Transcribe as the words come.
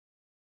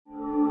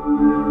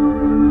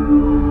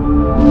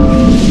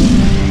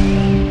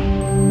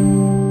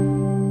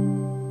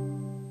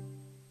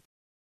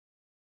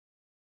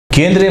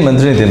केंद्रीय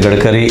मंत्री नितिन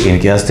गडकरी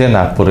इनके हस्ते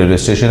नागपुर रेलवे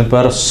स्टेशन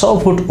पर 100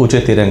 फुट ऊंचे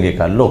तिरंगे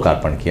का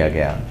लोकार्पण किया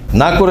गया।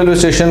 नागपुर रेलवे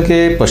स्टेशन के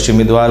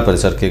पश्चिमी द्वार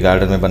परिसर के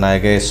गार्डन में बनाए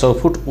गए 100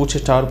 फुट ऊंचे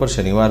टावर पर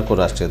शनिवार को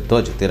राष्ट्रीय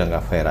ध्वज तिरंगा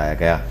फहराया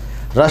गया।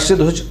 राष्ट्रीय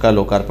ध्वज का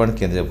लोकार्पण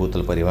केंद्रीय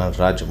भूतल परिवहन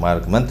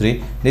राजमार्ग मंत्री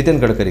नितिन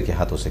गडकरी के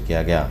हाथों से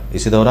किया गया।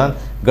 इसी दौरान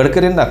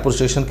गडकरी ने नागपुर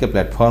स्टेशन के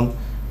प्लेटफॉर्म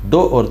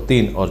 2 और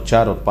 3 और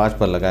 4 और 5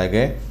 पर लगाए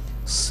गए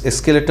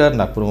एस्केलेटर,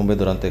 नागपुर मुंबई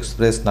दुरंतो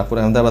एक्सप्रेस, नागपुर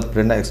अहमदाबाद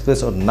प्रेरणा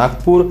एक्सप्रेस और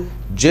नागपुर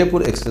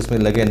जयपुर एक्सप्रेस में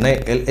लगे नए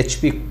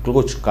LHP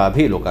कोच का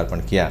भी लोकार्पण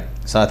किया।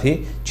 साथ ही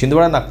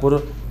छिंदवाड़ा नागपुर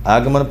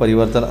आगमन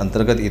परिवर्तन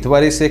अंतर्गत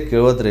इतवारी से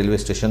केवद रेलवे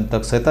स्टेशन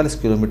तक 47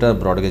 किलोमीटर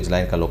ब्रॉडगेज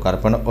लाइन का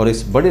लोकार्पण और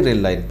इस बड़ी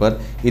रेल लाइन पर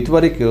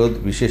इतवारी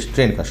केवद विशेष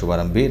ट्रेन का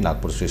शुभारंभ भी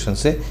नागपुर स्टेशन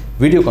से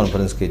वीडियो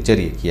कॉन्फ्रेंस के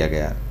जरिए किया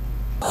गया।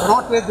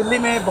 दिल्ली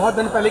में बहुत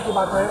दिन पहले की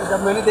बात है,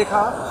 जब मैंने देखा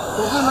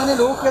तो उसमें मैंने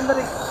लोगों के अंदर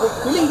एक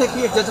फीलिंग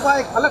देखी, एक जज्बा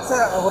एक अलग से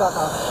हो रहा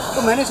था।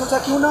 तो मैंने सोचा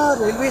क्यों ना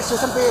रेलवे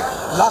स्टेशन पे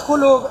लाखों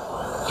लोग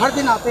हर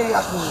दिन आते हैं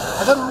यात्री,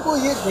 अगर उनको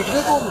ये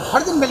देखने को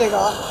हर दिन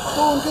मिलेगा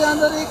तो उनके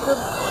अंदर एक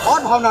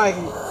और भावना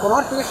आएगी।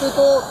 कनॉट प्लेस पे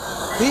तो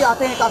भी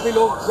आते हैं काफ़ी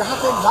लोग, यहाँ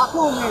पे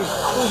लाखों में।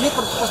 तो ये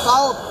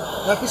प्रस्ताव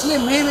पिछले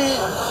मई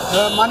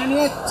में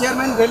माननीय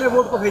चेयरमैन रेलवे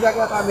बोर्ड को भेजा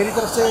गया था मेरी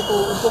तरफ से, तो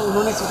उनको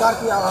उन्होंने स्वीकार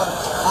किया और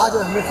आज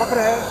हमें फख्र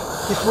है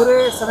कि पूरे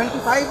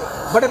 75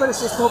 बड़े बड़े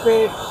स्टेशनों पे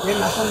ये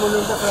नेशनल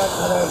मोन्यूमेंट का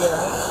लगाया गया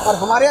है। और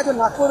हमारे यहाँ जो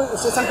नागपुर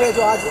स्टेशन पे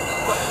जो आज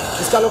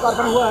इसका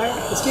लोकार्पण हुआ है,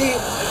 इसकी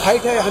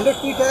हाइट है 100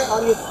 फीट है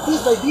और ये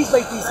 30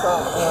 बाई 30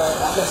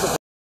 का